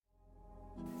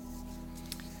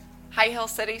Hi Hill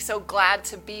City, so glad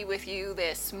to be with you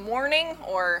this morning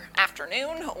or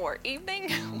afternoon or evening,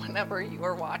 whenever you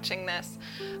are watching this.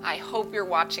 I hope you're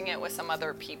watching it with some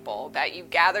other people, that you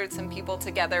gathered some people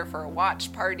together for a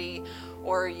watch party,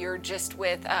 or you're just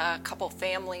with a couple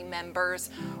family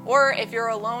members. Or if you're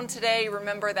alone today,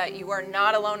 remember that you are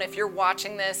not alone. If you're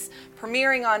watching this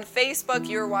premiering on Facebook,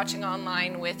 you're watching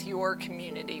online with your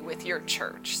community, with your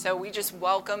church. So we just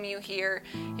welcome you here.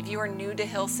 If you are new to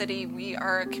Hill City, we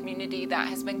are a community that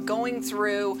has been going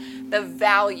through the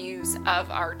values of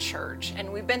our church.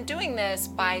 And we've been doing this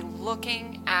by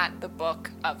looking at the book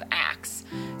of Acts.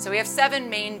 So we have 7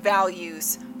 main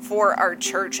values for our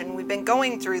church, and we've been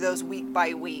going through those week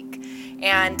by week.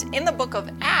 And in the book of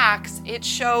Acts, it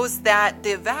shows that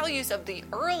the values of the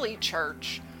early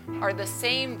church are the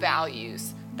same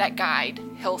values that guide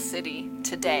Hill City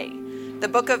today. The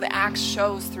book of Acts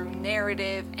shows through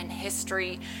narrative and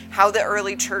history how the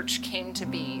early church came to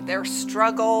be, their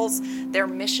struggles, their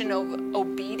mission of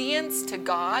obedience to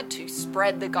God to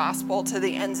spread the gospel to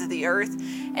the ends of the earth,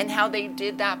 and how they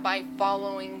did that by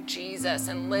following Jesus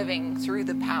and living through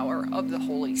the power of the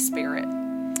Holy Spirit.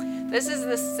 This is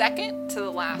the second to the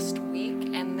last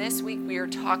week, and this week we are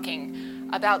talking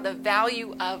about the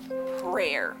value of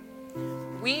prayer.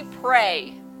 We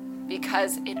pray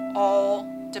because it all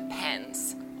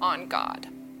depends on God.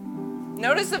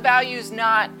 Notice the value is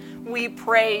not we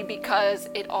pray because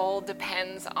it all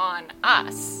depends on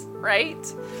us,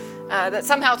 right? That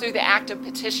somehow through the act of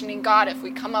petitioning God, if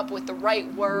we come up with the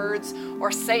right words or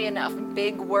say enough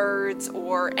big words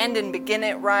or end and begin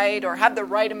it right or have the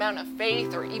right amount of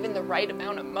faith or even the right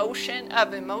amount of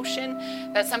emotion,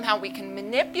 that somehow we can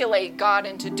manipulate God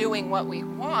into doing what we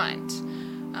want.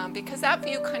 Because that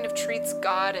view kind of treats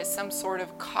God as some sort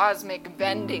of cosmic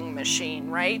vending machine,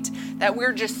 right? That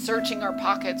we're just searching our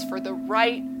pockets for the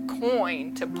right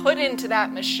coin to put into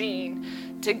that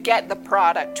machine to get the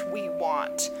product we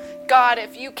want. God,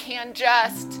 if you can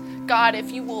just, God,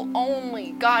 if you will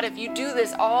only, God, if you do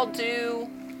this, I'll do ...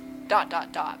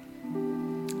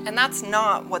 And that's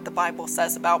not what the Bible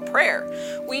says about prayer.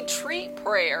 We treat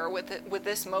prayer with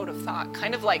this mode of thought,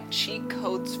 kind of like cheat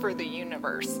codes for the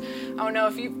universe. I don't know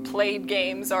if you've played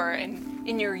games or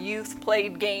in your youth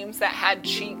played games that had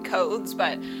cheat codes,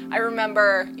 but I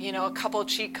remember, a couple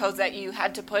cheat codes that you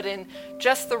had to put in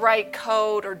just the right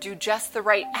code or do just the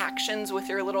right actions with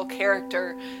your little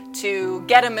character to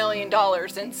get $1 million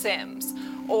in Sims.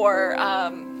 Or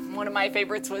one of my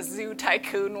favorites was Zoo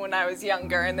Tycoon when I was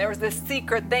younger, and there was this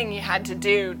secret thing you had to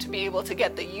do to be able to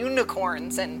get the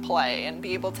unicorns in play and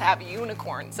be able to have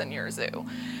unicorns in your zoo.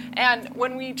 And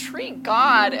when we treat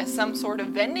God as some sort of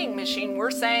vending machine,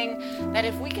 we're saying that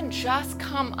if we can just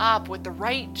come up with the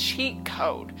right cheat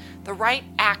code, the right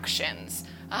actions,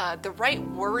 the right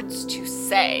words to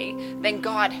say, then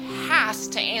God has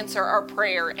to answer our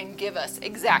prayer and give us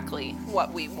exactly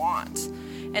what we want.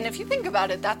 And if you think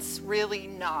about it, that's really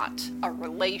not a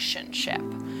relationship.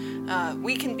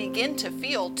 We can begin to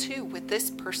feel, too, with this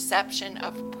perception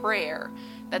of prayer,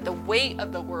 that the weight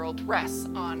of the world rests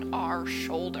on our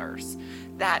shoulders,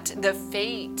 that the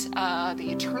fate, the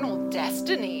eternal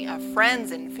destiny of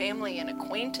friends and family and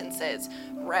acquaintances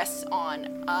rests on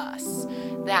us,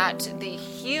 that the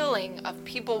healing of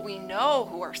people we know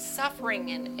who are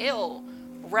suffering and ill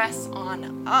rests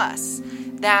on us,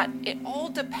 that it all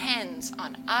depends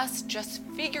on us just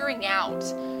figuring out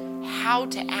how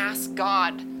to ask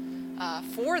God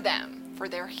for them, for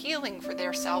their healing, for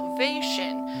their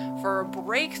salvation, for a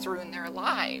breakthrough in their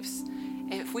lives.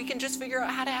 If we can just figure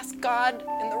out how to ask God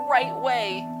in the right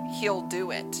way, He'll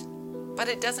do it. But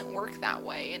it doesn't work that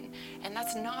way, and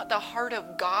that's not the heart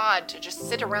of God, to just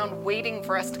sit around waiting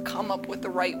for us to come up with the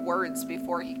right words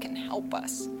before He can help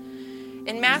us.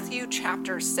 In Matthew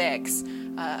chapter 6,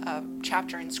 a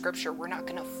chapter in Scripture we're not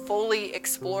going to fully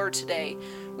explore today,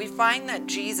 we find that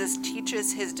Jesus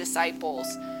teaches His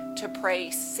disciples to pray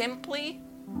simply,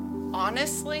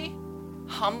 honestly,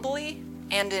 humbly,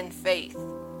 and in faith.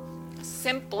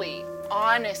 Simply,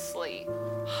 honestly,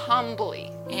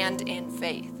 humbly, and in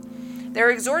faith.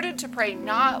 They're exhorted to pray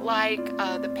not like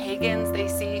the pagans they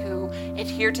see who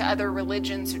adhere to other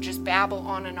religions, who just babble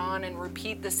on and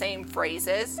repeat the same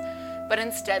phrases, but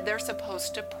instead they're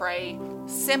supposed to pray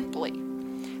simply.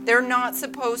 They're not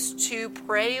supposed to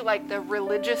pray like the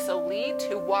religious elite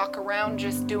who walk around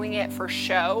just doing it for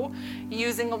show,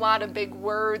 using a lot of big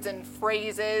words and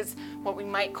phrases, what we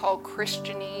might call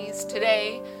Christianese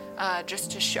today, just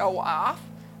to show off.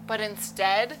 But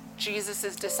instead,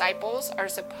 Jesus' disciples are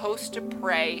supposed to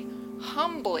pray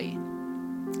humbly.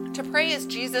 To pray as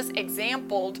Jesus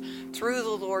exampled through the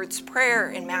Lord's Prayer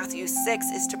in Matthew 6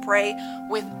 is to pray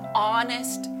with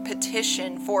honest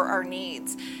petition for our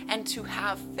needs and to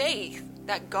have faith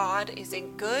that God is a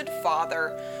good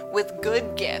Father with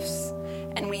good gifts,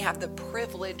 and we have the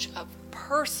privilege of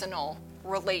personal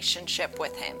relationship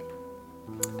with Him.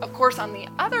 Of course, on the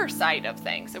other side of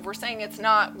things, if we're saying it's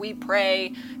not we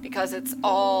pray because it's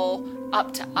all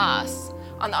up to us,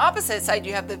 on the opposite side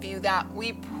you have the view that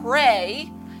we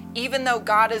pray even though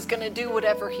God is going to do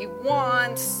whatever He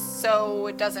wants, so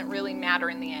it doesn't really matter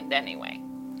in the end anyway.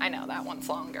 I know that one's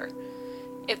longer.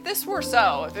 If this were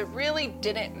so, if it really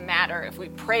didn't matter if we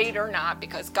prayed or not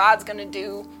because God's going to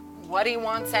do what He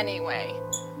wants anyway,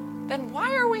 then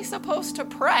why are we supposed to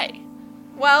pray?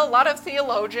 Well, a lot of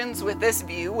theologians with this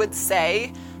view would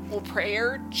say, well,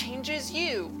 prayer changes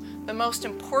you. The most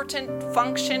important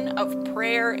function of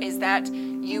prayer is that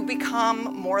you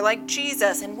become more like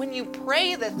Jesus. And when you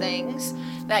pray the things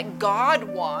that God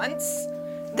wants,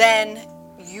 then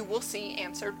you will see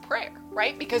answered prayer,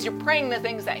 right? Because you're praying the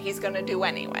things that He's going to do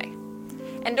anyway.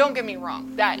 And don't get me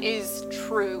wrong, that is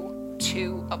true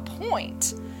to a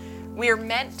point. We are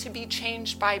meant to be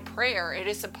changed by prayer. It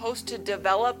is supposed to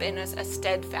develop in us a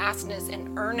steadfastness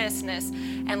and earnestness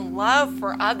and love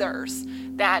for others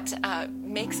that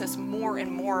makes us more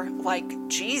and more like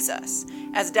Jesus.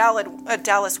 As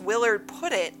Dallas Willard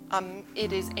put it,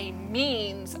 it is a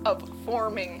means of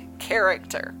forming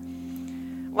character.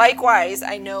 Likewise,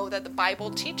 I know that the Bible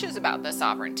teaches about the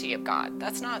sovereignty of God.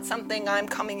 That's not something I'm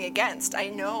coming against. I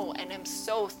know and am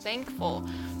so thankful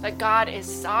that God is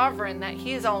sovereign, that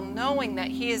He is all-knowing, that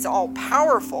He is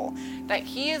all-powerful, that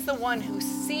He is the one who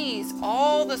sees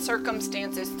all the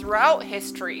circumstances throughout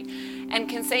history and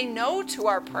can say no to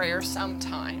our prayers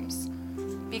sometimes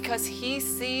because He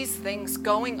sees things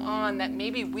going on that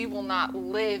maybe we will not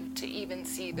live to even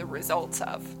see the results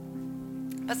of.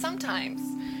 But sometimes,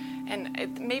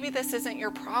 and maybe this isn't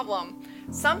your problem,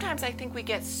 sometimes I think we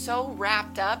get so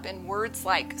wrapped up in words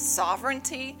like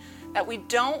sovereignty that we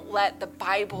don't let the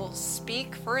Bible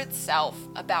speak for itself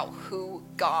about who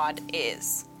God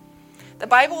is. The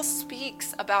Bible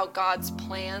speaks about God's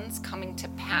plans coming to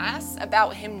pass,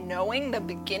 about Him knowing the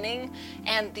beginning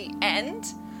and the end,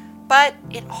 but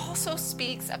it also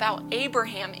speaks about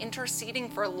Abraham interceding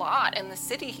for Lot and the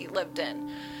city he lived in.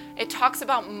 It talks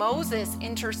about Moses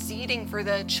interceding for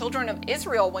the children of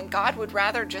Israel when God would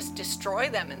rather just destroy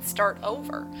them and start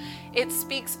over. It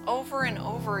speaks over and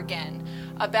over again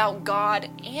about God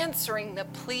answering the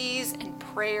pleas and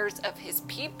prayers of His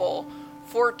people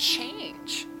for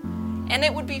change. And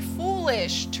it would be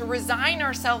foolish to resign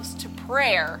ourselves to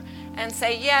prayer and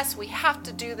say, yes, we have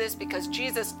to do this because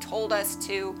Jesus told us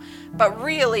to, but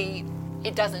really,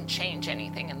 it doesn't change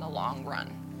anything in the long run.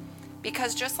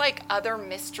 Because just like other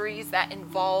mysteries that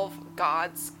involve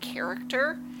God's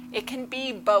character, it can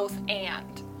be both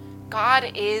and.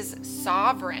 God is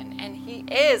sovereign and He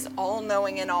is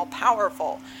all-knowing and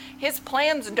all-powerful. His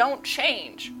plans don't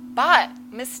change, but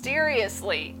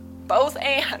mysteriously, both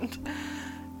and.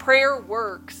 Prayer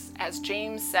works, as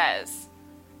James says,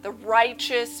 the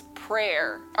righteous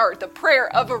prayer, or the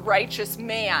prayer of a righteous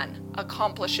man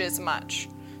accomplishes much.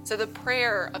 So the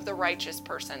prayer of the righteous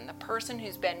person, the person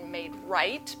who's been made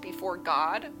right before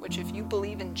God, which if you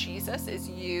believe in Jesus is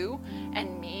you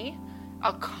and me,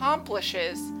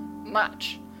 accomplishes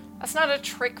much. That's not a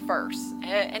trick verse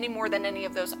any more than any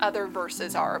of those other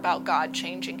verses are about God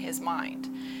changing His mind.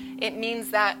 It means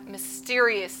that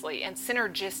mysteriously and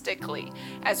synergistically,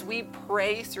 as we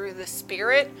pray through the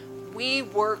Spirit, we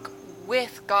work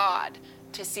with God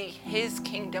to see His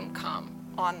kingdom come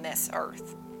on this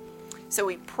earth. So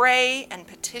we pray and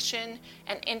petition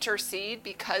and intercede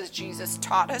because Jesus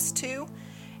taught us to,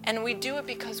 and we do it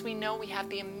because we know we have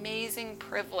the amazing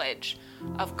privilege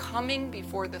of coming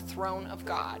before the throne of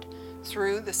God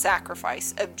through the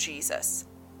sacrifice of Jesus.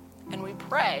 And we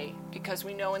pray because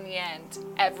we know in the end,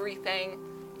 everything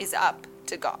is up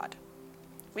to God.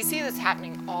 We see this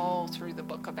happening all through the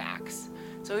book of Acts.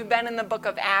 So we've been in the book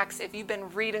of Acts. If you've been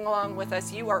reading along with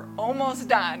us, you are almost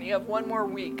done. You have one more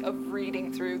week of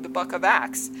reading through the book of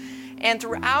Acts. And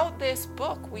throughout this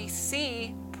book, we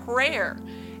see prayer.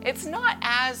 It's not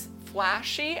as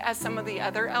flashy as some of the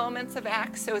other elements of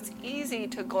Acts, so it's easy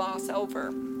to gloss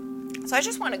over. So I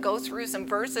just want to go through some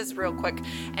verses real quick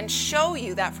and show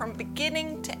you that from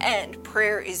beginning to end,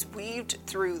 prayer is weaved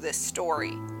through this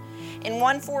story. In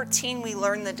 1:14, we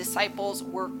learn the disciples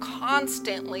were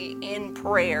constantly in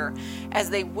prayer as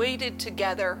they waited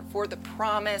together for the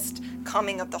promised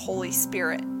coming of the Holy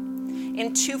Spirit.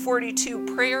 In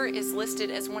 242, prayer is listed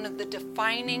as one of the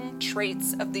defining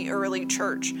traits of the early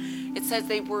church. It says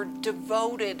they were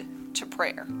devoted to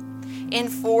prayer. In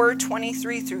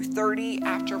 4:23 through 30,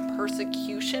 after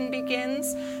persecution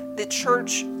begins, the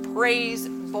church prays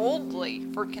boldly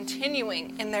for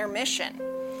continuing in their mission.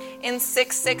 In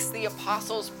 6:6, the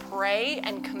apostles pray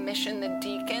and commission the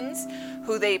deacons,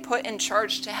 who they put in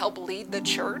charge to help lead the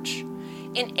church.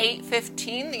 In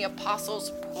 8:15, the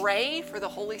apostles pray for the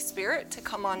Holy Spirit to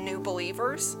come on new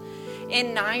believers.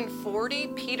 In 9:40,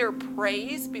 Peter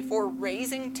prays before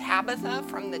raising Tabitha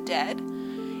from the dead.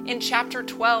 In chapter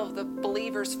 12, the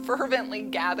believers fervently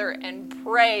gather and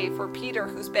pray for Peter,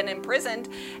 who's been imprisoned,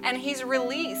 and he's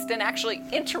released and actually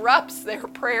interrupts their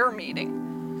prayer meeting.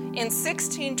 In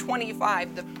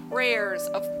 1625, the prayers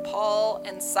of Paul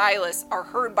and Silas are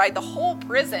heard by the whole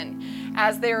prison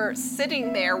as they're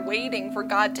sitting there waiting for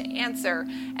God to answer.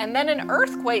 And then an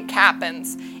earthquake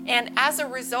happens. And as a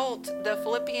result, the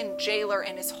Philippian jailer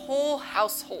and his whole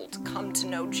household come to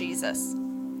know Jesus.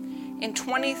 In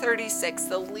 2036,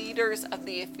 the leaders of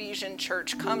the Ephesian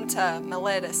church come to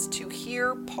Miletus to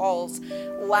hear Paul's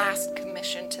last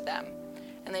commission to them.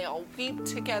 And they all weep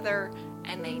together,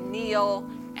 and they kneel,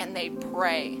 and they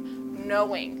pray,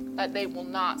 knowing that they will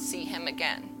not see him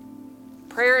again.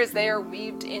 Prayer is there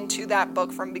weaved into that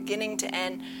book from beginning to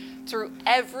end through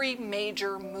every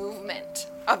major movement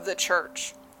of the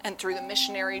church and through the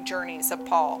missionary journeys of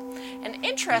Paul. And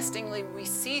interestingly, we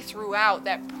see throughout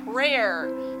that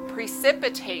prayer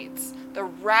precipitates the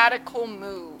radical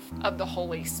move of the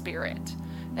Holy Spirit.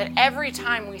 That every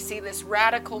time we see this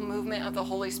radical movement of the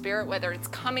Holy Spirit, whether it's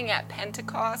coming at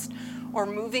Pentecost or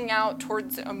moving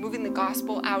the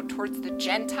gospel out towards the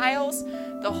Gentiles,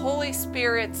 the Holy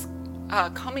Spirit's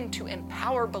coming to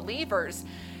empower believers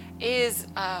is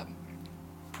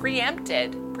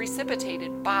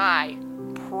precipitated by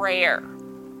prayer.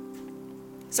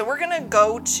 So we're going to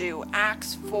go to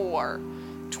Acts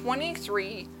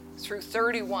 4:23 through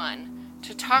 31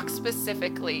 to talk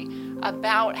specifically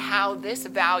about how this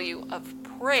value of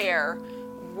prayer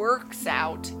works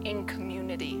out in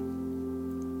community.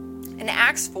 In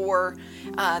Acts 4,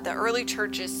 the early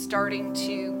church is starting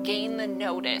to gain the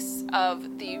notice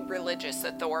of the religious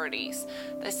authorities.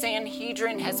 The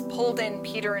Sanhedrin has pulled in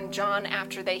Peter and John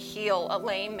after they heal a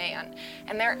lame man,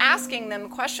 and they're asking them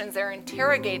questions, they're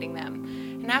interrogating them.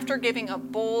 And after giving a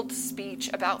bold speech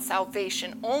about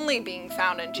salvation only being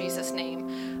found in Jesus'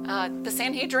 name, the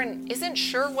Sanhedrin isn't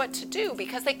sure what to do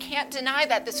because they can't deny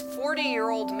that this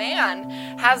 40-year-old man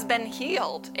has been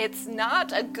healed. It's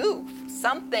not a goof.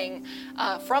 Something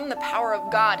from the power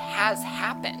of God has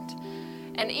happened.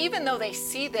 And even though they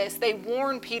see this, they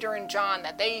warn Peter and John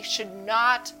that they should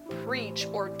not preach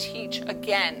or teach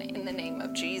again in the name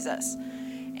of Jesus.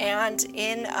 And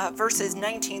in verses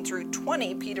 19 through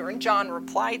 20, Peter and John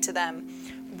reply to them,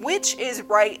 "Which is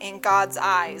right in God's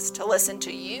eyes, to listen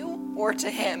to you or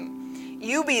to him?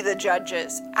 You be the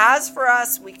judges. As for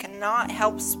us, we cannot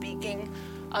help speaking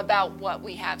about what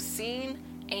we have seen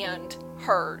and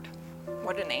heard."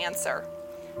 What an answer.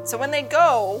 So when they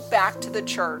go back to the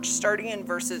church, starting in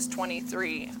verses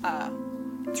 23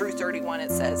 through 31,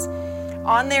 it says,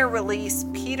 "On their release,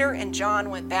 Peter and John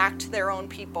went back to their own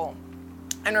people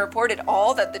and reported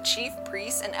all that the chief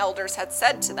priests and elders had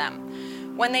said to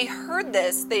them. When they heard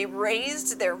this, they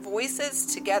raised their voices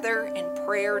together in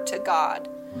prayer to God.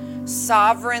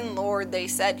 'Sovereign Lord,' they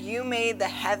said, 'you made the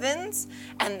heavens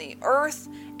and the earth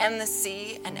and the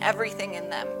sea and everything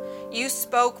in them. You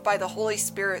spoke by the Holy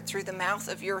Spirit through the mouth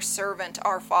of your servant,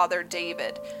 our father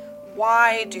David.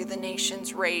 Why do the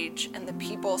nations rage and the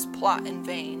peoples plot in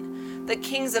vain? The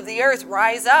kings of the earth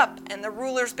rise up, and the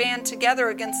rulers band together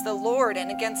against the Lord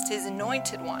and against his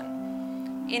anointed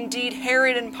one. Indeed,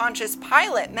 Herod and Pontius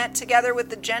Pilate met together with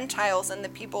the Gentiles and the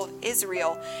people of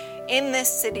Israel in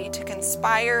this city to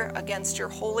conspire against your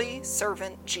holy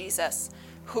servant Jesus,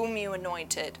 whom you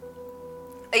anointed.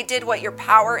 They did what your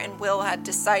power and will had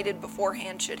decided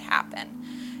beforehand should happen.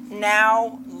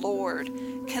 Now, Lord,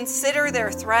 consider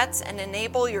their threats and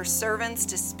enable your servants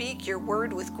to speak your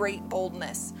word with great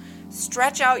boldness.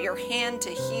 Stretch out your hand to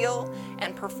heal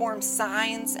and perform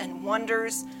signs and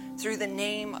wonders through the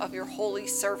name of your holy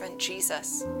servant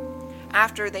Jesus."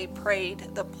 After they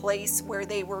prayed, the place where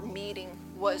they were meeting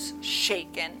was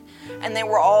shaken, and they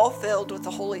were all filled with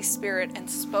the Holy Spirit and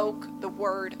spoke the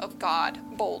word of God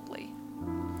boldly.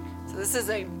 So this is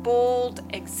a bold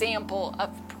example of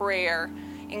prayer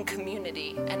in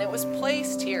community, and it was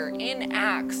placed here in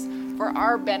Acts for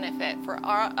our benefit,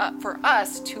 for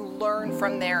us to learn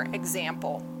from their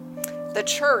example. The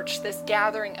church, this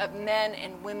gathering of men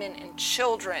and women and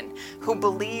children who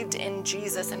believed in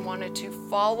Jesus and wanted to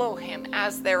follow him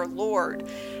as their Lord,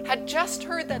 had just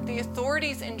heard that the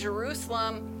authorities in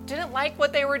Jerusalem didn't like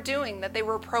what they were doing, that they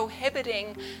were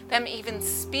prohibiting them even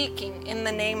speaking in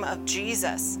the name of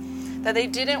Jesus, that they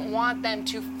didn't want them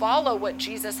to follow what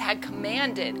Jesus had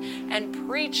commanded and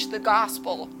preach the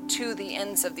gospel to the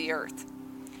ends of the earth.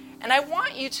 And I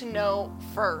want you to know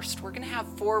first, we're going to have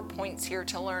 4 points here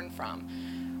to learn from.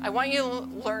 I want you to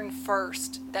learn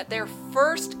first that their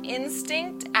first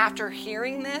instinct after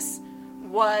hearing this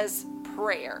was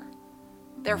prayer.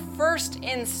 Their first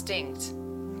instinct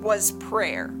was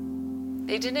prayer.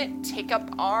 They didn't take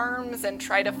up arms and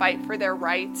try to fight for their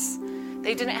rights.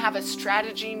 They didn't have a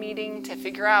strategy meeting to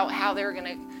figure out how they were going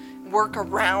to work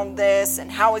around this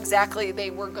and how exactly they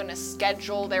were going to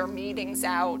schedule their meetings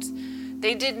out.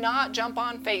 They did not jump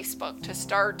on Facebook to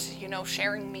start,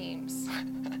 sharing memes.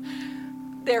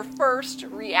 Their first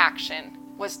reaction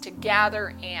was to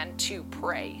gather and to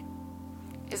pray.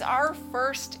 Is our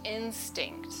first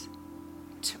instinct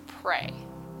to pray?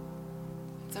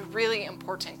 It's a really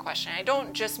important question. I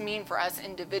don't just mean for us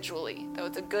individually, though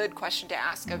it's a good question to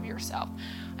ask of yourself.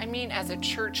 I mean as a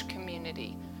church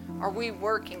community. Are we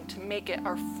working to make it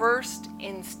our first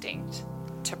instinct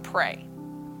to pray?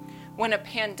 When a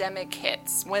pandemic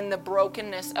hits, when the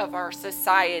brokenness of our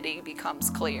society becomes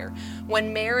clear,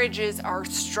 when marriages are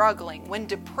struggling, when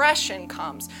depression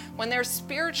comes, when there's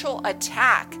spiritual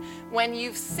attack, when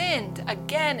you've sinned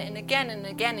again and again and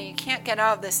again and you can't get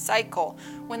out of this cycle,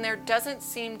 when there doesn't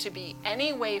seem to be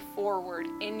any way forward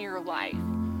in your life,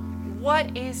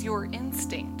 what is your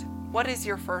instinct? What is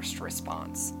your first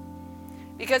response?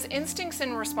 Because instincts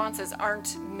and responses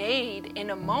aren't made in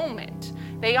a moment.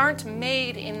 They aren't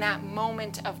made in that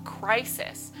moment of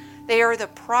crisis. They are the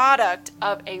product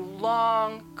of a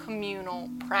long communal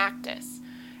practice.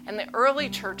 And the early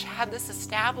church had this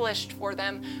established for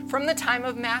them from the time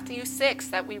of Matthew 6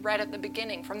 that we read at the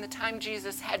beginning, from the time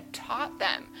Jesus had taught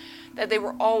them that they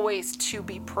were always to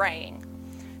be praying.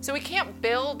 So we can't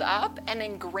build up an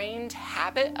ingrained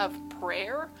habit of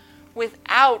prayer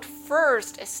without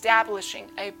first establishing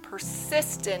a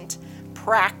persistent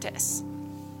practice.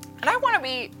 And I want to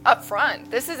be upfront.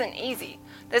 This isn't easy.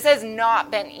 This has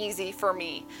not been easy for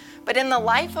me. But in the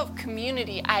life of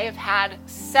community, I have had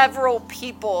several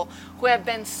people who have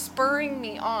been spurring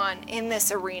me on in this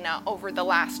arena over the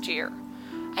last year.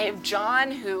 I have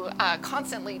John, who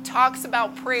constantly talks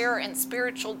about prayer and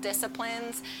spiritual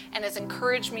disciplines and has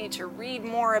encouraged me to read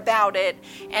more about it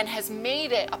and has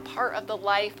made it a part of the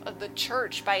life of the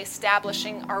church by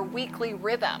establishing our weekly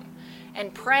rhythm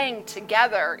and praying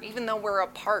together, even though we're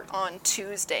apart on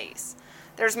Tuesdays.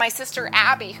 There's my sister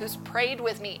Abby, who's prayed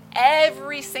with me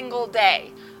every single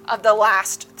day of the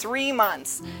last 3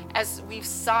 months as we've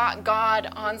sought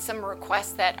God on some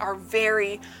requests that are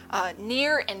very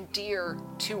near and dear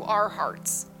to our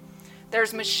hearts.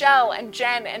 There's Michelle and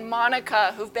Jen and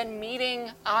Monica who've been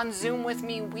meeting on Zoom with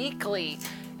me weekly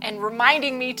and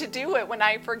reminding me to do it when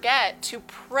I forget, to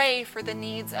pray for the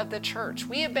needs of the church.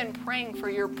 We have been praying for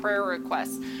your prayer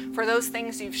requests, for those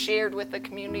things you've shared with the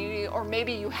community or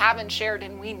maybe you haven't shared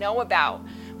and we know about.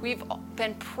 We've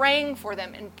been praying for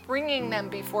them and bringing them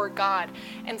before God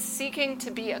and seeking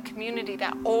to be a community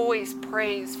that always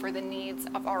prays for the needs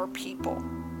of our people.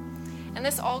 And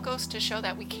this all goes to show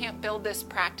that we can't build this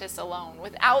practice alone.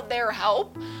 Without their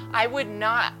help, I would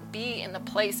not be in the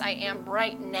place I am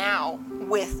right now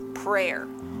with prayer.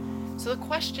 So the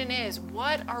question is,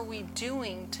 what are we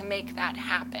doing to make that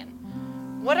happen?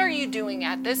 What are you doing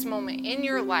at this moment in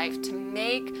your life to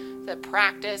make the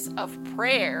practice of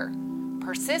prayer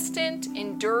persistent,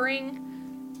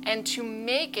 enduring, and to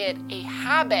make it a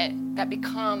habit that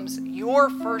becomes your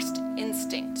first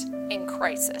instinct in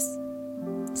crisis?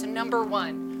 So number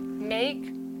 1,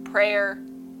 make prayer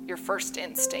your first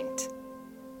instinct.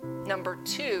 Number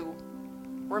 2,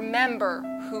 remember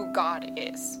who God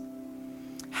is.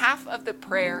 Half of the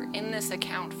prayer in this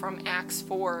account from Acts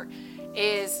 4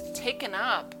 is taken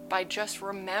up by just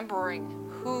remembering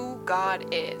who God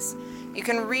is. You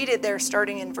can read it there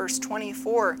starting in verse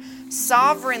 24.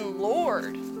 Sovereign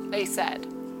Lord, they said,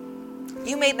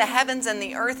 you made the heavens and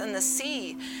the earth and the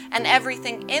sea and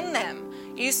everything in them.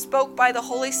 You spoke by the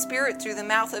Holy Spirit through the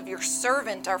mouth of your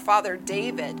servant, our father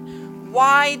David.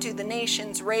 Why do the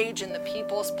nations rage and the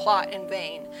peoples plot in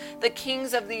vain? The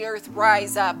kings of the earth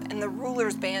rise up and the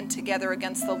rulers band together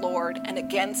against the Lord and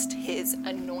against his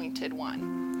anointed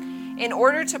one. In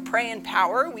order to pray in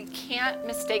power, we can't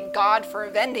mistake God for a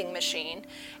vending machine,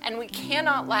 and we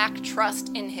cannot lack trust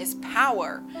in his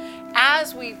power.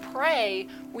 As we pray,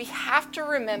 we have to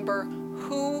remember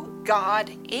who God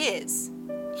is.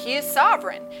 He is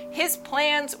sovereign. His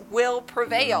plans will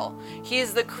prevail. He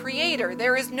is the creator.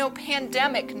 There is no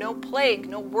pandemic, no plague,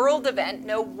 no world event,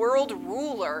 no world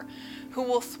ruler who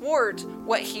will thwart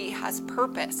what he has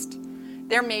purposed.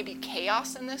 There may be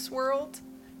chaos in this world,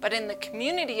 but in the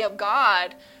community of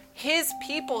God, his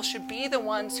people should be the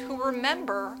ones who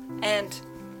remember and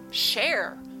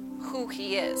share who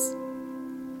he is.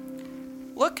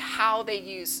 Look how they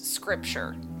use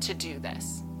scripture to do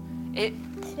this. It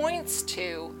points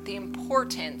to the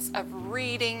importance of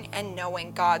reading and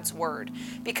knowing God's word,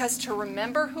 because to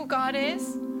remember who God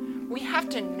is, we have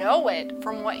to know it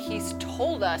from what he's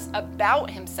told us about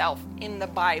himself in the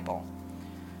Bible.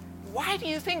 Why do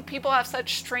you think people have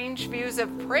such strange views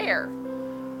of prayer?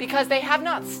 Because they have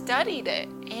not studied it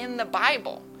in the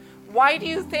Bible. Why do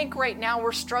you think right now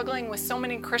we're struggling with so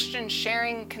many Christians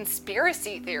sharing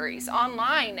conspiracy theories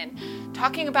online and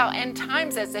talking about end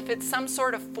times as if it's some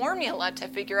sort of formula to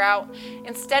figure out,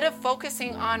 instead of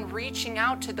focusing on reaching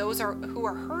out to those who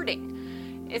are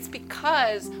hurting? It's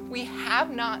because we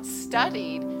have not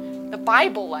studied the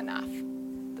Bible enough.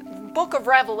 The book of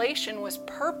Revelation was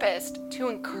purposed to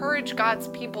encourage God's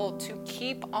people to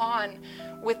keep on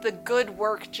with the good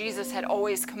work Jesus had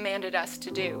always commanded us to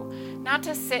do. Not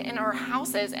to sit in our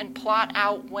houses and plot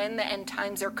out when the end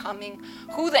times are coming,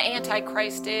 who the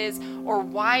Antichrist is, or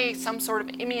why some sort of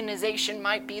immunization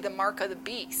might be the mark of the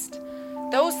beast.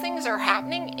 Those things are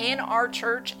happening in our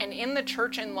church and in the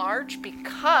church in large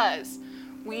because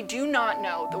we do not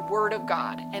know the Word of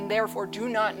God and therefore do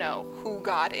not know who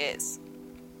God is.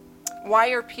 Why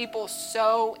are people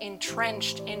so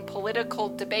entrenched in political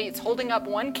debates, holding up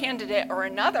one candidate or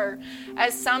another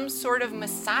as some sort of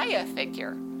Messiah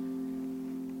figure?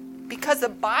 Because the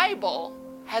Bible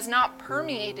has not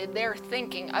permeated their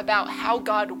thinking about how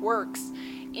God works,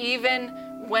 even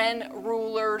when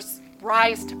rulers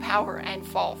rise to power and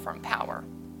fall from power.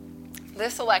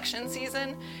 This election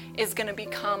season is going to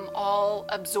become all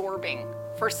absorbing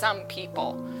for some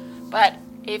people, but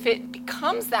if it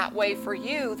becomes that way for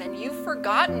you, then you've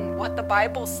forgotten what the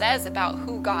Bible says about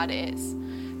who God is.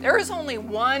 There is only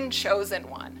one chosen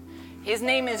one. His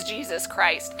name is Jesus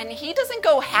Christ, and he doesn't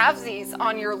go halvesies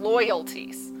on your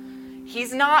loyalties.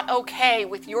 He's not okay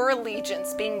with your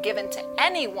allegiance being given to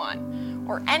anyone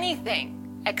or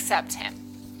anything except him.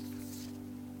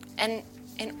 And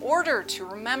in order to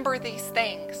remember these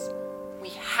things, we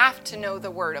have to know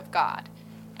the Word of God,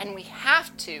 and we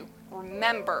have to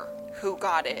remember who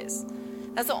God is.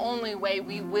 That's the only way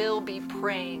we will be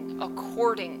praying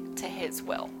according to his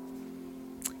will.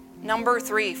 Number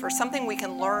 3, for something we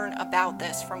can learn about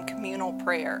this from communal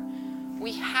prayer,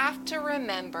 we have to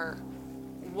remember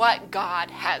what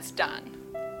God has done.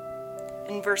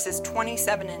 In verses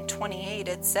 27 and 28,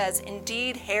 it says,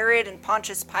 "Indeed, Herod and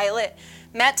Pontius Pilate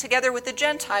met together with the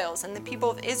Gentiles and the people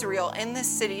of Israel in this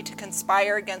city to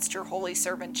conspire against your holy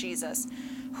servant Jesus,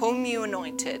 whom you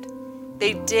anointed.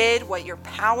 They did what your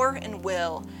power and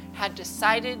will had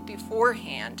decided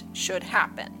beforehand should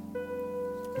happen."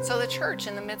 So the church,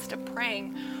 in the midst of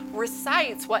praying,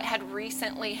 recites what had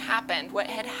recently happened, what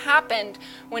had happened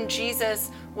when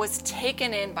Jesus was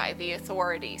taken in by the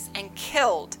authorities and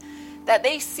killed, that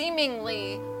they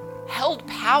seemingly held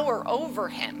power over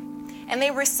him. And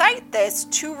they recite this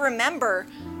to remember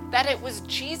that it was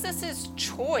Jesus'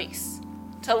 choice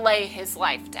to lay his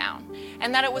life down,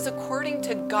 and that it was according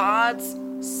to God's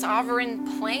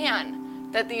sovereign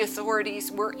plan that the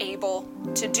authorities were able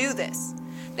to do this.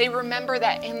 They remember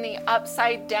that in the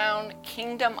upside down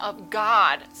kingdom of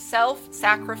God,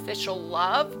 self-sacrificial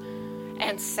love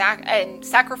and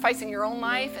sacrificing your own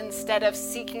life instead of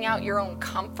seeking out your own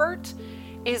comfort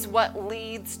is what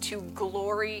leads to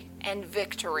glory and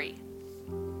victory.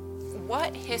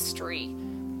 What history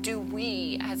do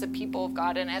we as a people of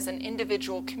God and as an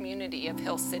individual community of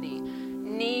Hill City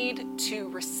need to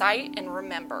recite and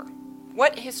remember?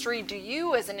 What history do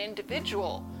you as an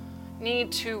individual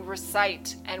need to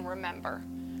recite and remember?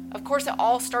 Of course, it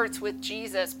all starts with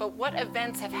Jesus, but what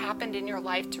events have happened in your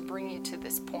life to bring you to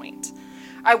this point?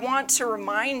 I want to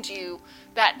remind you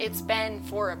that it's been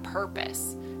for a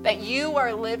purpose, that you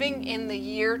are living in the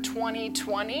year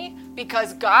 2020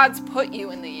 because God's put you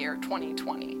in the year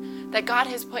 2020. That God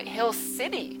has put Hill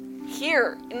City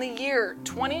here in the year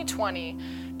 2020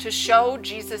 to show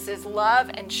Jesus' love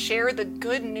and share the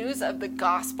good news of the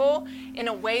gospel in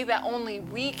a way that only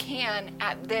we can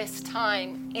at this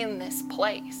time in this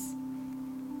place.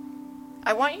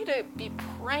 I want you to be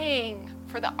praying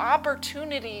for the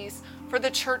opportunities for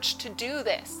the church to do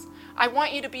this. I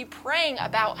want you to be praying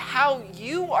about how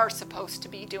you are supposed to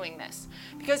be doing this,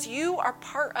 because you are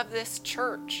part of this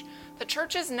church. The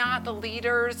church is not the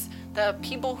leaders, the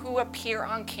people who appear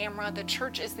on camera. The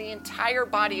church is the entire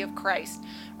body of Christ,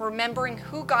 remembering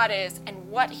who God is and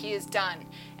what he has done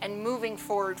and moving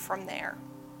forward from there.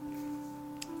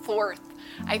 Fourth,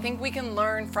 I think we can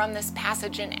learn from this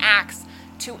passage in Acts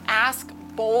to ask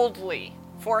boldly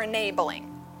for enabling.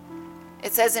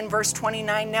 It says in verse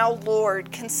 29, "Now,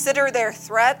 Lord, consider their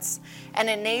threats and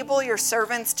enable your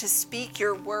servants to speak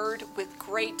your word with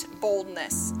great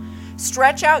boldness.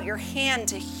 Stretch out your hand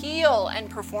to heal and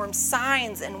perform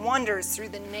signs and wonders through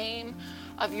the name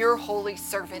of your holy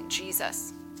servant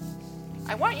Jesus."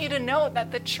 I want you to know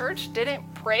that the church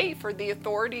didn't pray for the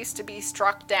authorities to be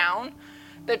struck down.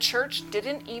 The church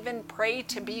didn't even pray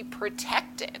to be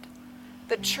protected.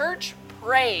 The church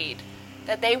prayed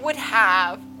that they would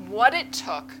have what it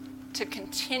took to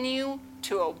continue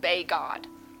to obey God.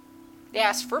 They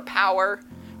asked for power,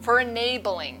 for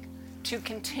enabling, to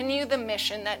continue the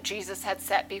mission that Jesus had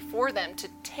set before them, to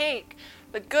take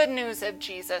the good news of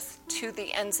Jesus to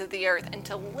the ends of the earth and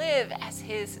to live as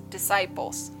his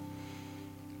disciples.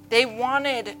 They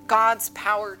wanted God's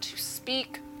power to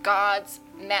speak God's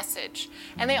message.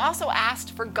 And they also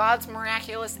asked for God's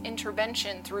miraculous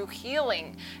intervention through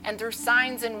healing and through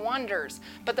signs and wonders.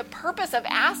 But the purpose of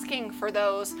asking for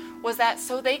those was that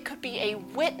so they could be a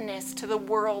witness to the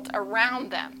world around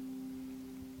them.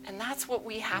 And that's what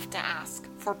we have to ask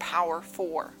for power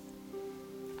for.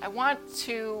 I want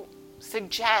to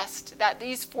suggest that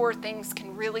these four things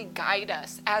can really guide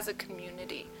us as a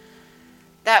community.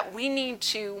 That we need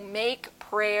to make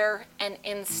prayer an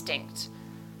instinct.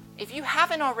 If you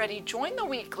haven't already, join the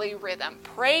weekly rhythm.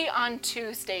 Pray on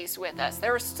Tuesdays with us.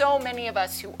 There are so many of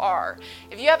us who are.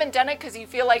 If you haven't done it because you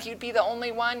feel like you'd be the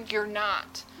only one, you're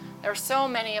not. There are so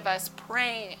many of us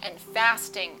praying and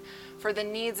fasting for the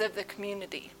needs of the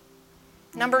community.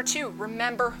 Number 2,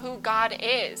 remember who God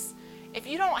is. If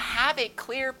you don't have a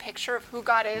clear picture of who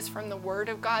God is from the Word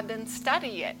of God, then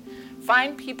study it.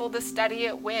 Find people to study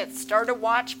it with. Start a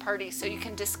watch party so you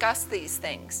can discuss these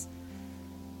things.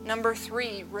 Number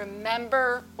 3,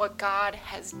 remember what God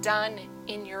has done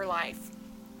in your life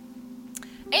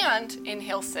and in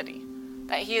Hill City,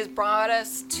 that he has brought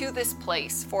us to this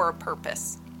place for a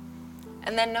purpose.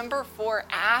 And then number 4,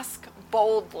 ask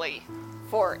boldly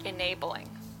for enabling.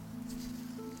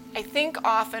 I think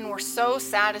often we're so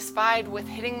satisfied with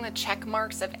hitting the check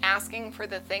marks of asking for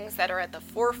the things that are at the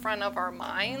forefront of our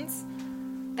minds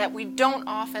that we don't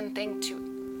often think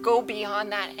to go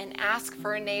beyond that and ask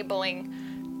for enabling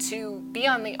to be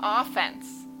on the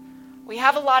offense. We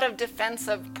have a lot of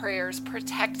defensive prayers.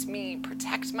 Protect me,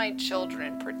 protect my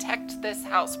children, protect this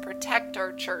house, protect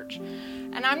our church.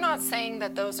 And I'm not saying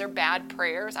that those are bad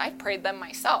prayers. I've prayed them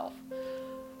myself.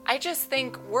 I just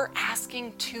think we're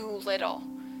asking too little,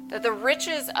 that the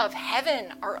riches of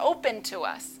heaven are open to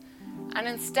us. And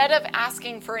instead of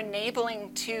asking for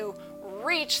enabling to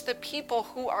reach the people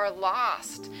who are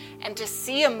lost and to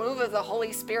see a move of the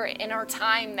Holy Spirit in our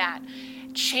time that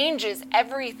changes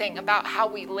everything about how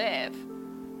we live,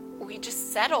 we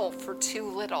just settle for too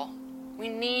little. We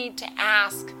need to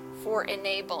ask for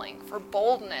enabling, for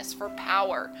boldness, for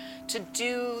power to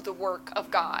do the work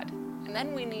of God. And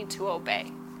then we need to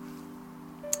obey.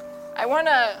 I want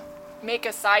to make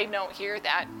a side note here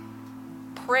that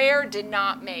prayer did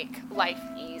not make life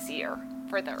easier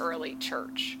for the early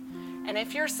church. And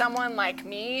if you're someone like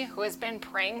me who has been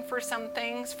praying for some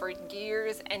things for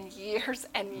years and years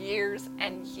and years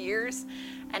and years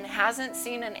and hasn't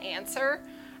seen an answer,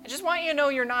 I just want you to know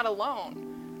you're not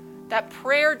alone. That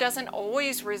prayer doesn't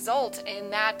always result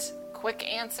in that quick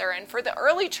answer. And for the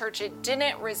early church, it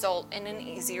didn't result in an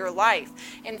easier life.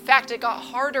 In fact, it got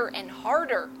harder and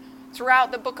harder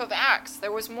throughout the book of Acts.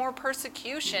 There was more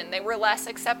persecution. They were less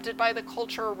accepted by the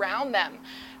culture around them.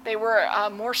 They were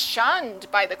more shunned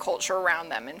by the culture around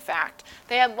them, in fact.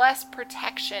 They had less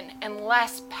protection and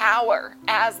less power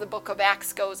as the book of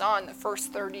Acts goes on, the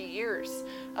first 30 years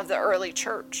of the early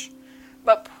church.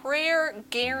 But prayer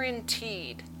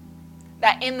guaranteed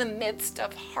that in the midst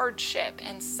of hardship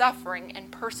and suffering and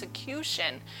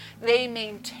persecution, they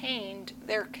maintained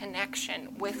their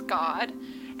connection with God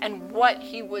and what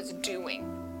he was doing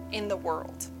in the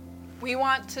world. We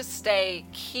want to stay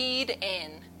keyed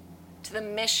in to the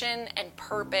mission and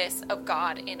purpose of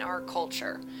God in our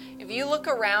culture. If you look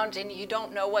around and you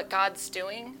don't know what God's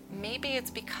doing, maybe it's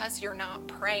because you're not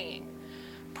praying.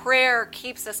 Prayer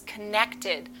keeps us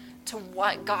connected to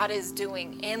what God is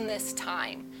doing in this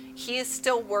time. He is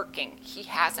still working. He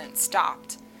hasn't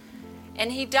stopped.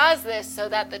 And he does this so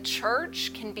that the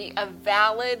church can be a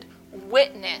valid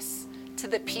witness to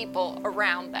the people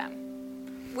around them.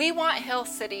 We want Hill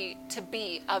City to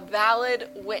be a valid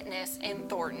witness in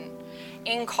Thornton,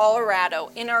 in Colorado,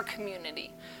 in our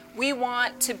community. We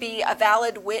want to be a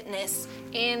valid witness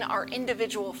in our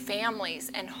individual families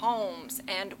and homes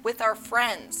and with our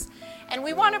friends. And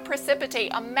we want to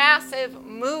precipitate a massive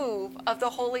move of the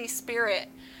Holy Spirit.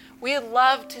 We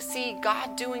love to see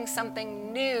God doing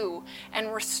something new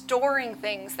and restoring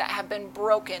things that have been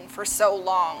broken for so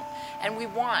long. And we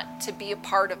want to be a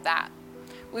part of that.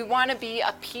 We want to be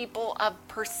a people of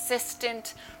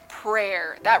persistent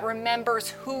prayer that remembers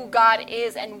who God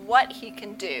is and what he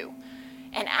can do,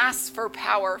 and asks for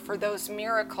power for those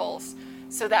miracles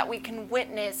so that we can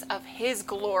witness of his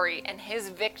glory and his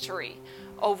victory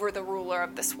over the ruler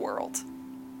of this world.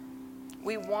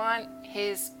 We want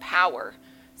his power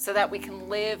so that we can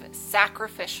live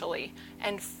sacrificially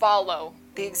and follow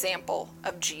the example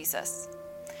of Jesus.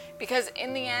 Because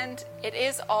in the end, it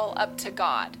is all up to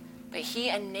God, but he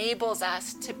enables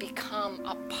us to become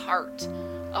a part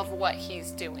of what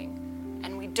he's doing,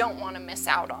 and we don't want to miss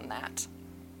out on that.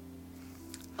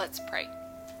 Let's pray.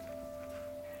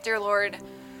 Dear Lord,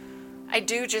 I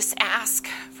do just ask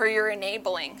for your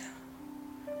enabling.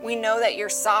 We know that you're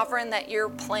sovereign, that your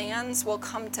plans will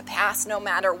come to pass no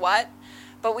matter what,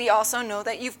 but we also know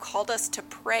that you've called us to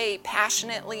pray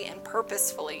passionately and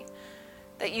purposefully,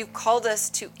 that you've called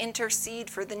us to intercede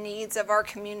for the needs of our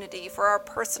community, for our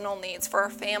personal needs, for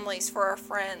our families, for our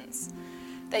friends,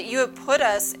 that you have put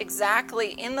us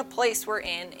exactly in the place we're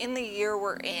in the year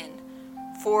we're in,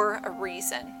 for a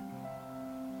reason.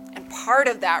 And part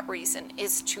of that reason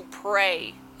is to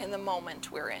pray in the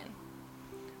moment we're in.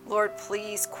 Lord,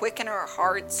 please quicken our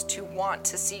hearts to want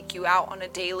to seek you out on a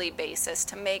daily basis,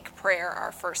 to make prayer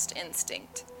our first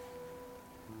instinct.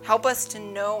 Help us to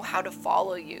know how to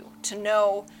follow you, to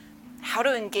know how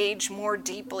to engage more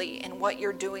deeply in what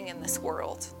you're doing in this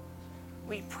world.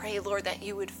 We pray, Lord, that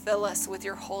you would fill us with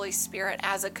your Holy Spirit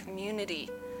as a community,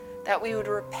 that we would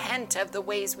repent of the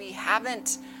ways we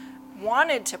haven't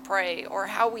wanted to pray or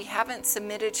how we haven't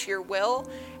submitted to your will,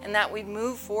 and that we'd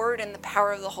move forward in the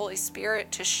power of the Holy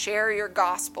Spirit to share your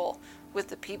gospel with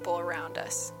the people around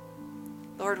us.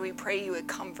 Lord, we pray you would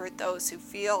comfort those who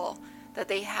feel that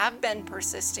they have been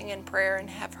persisting in prayer and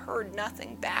have heard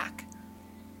nothing back.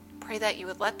 Pray that you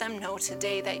would let them know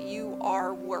today that you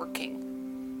are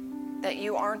working, that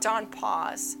you aren't on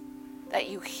pause, that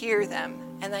you hear them,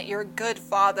 and that you're a good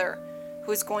Father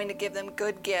who is going to give them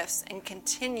good gifts and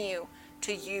continue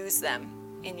to use them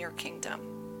in your kingdom.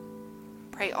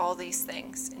 Pray all these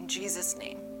things in Jesus'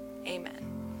 name.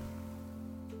 Amen.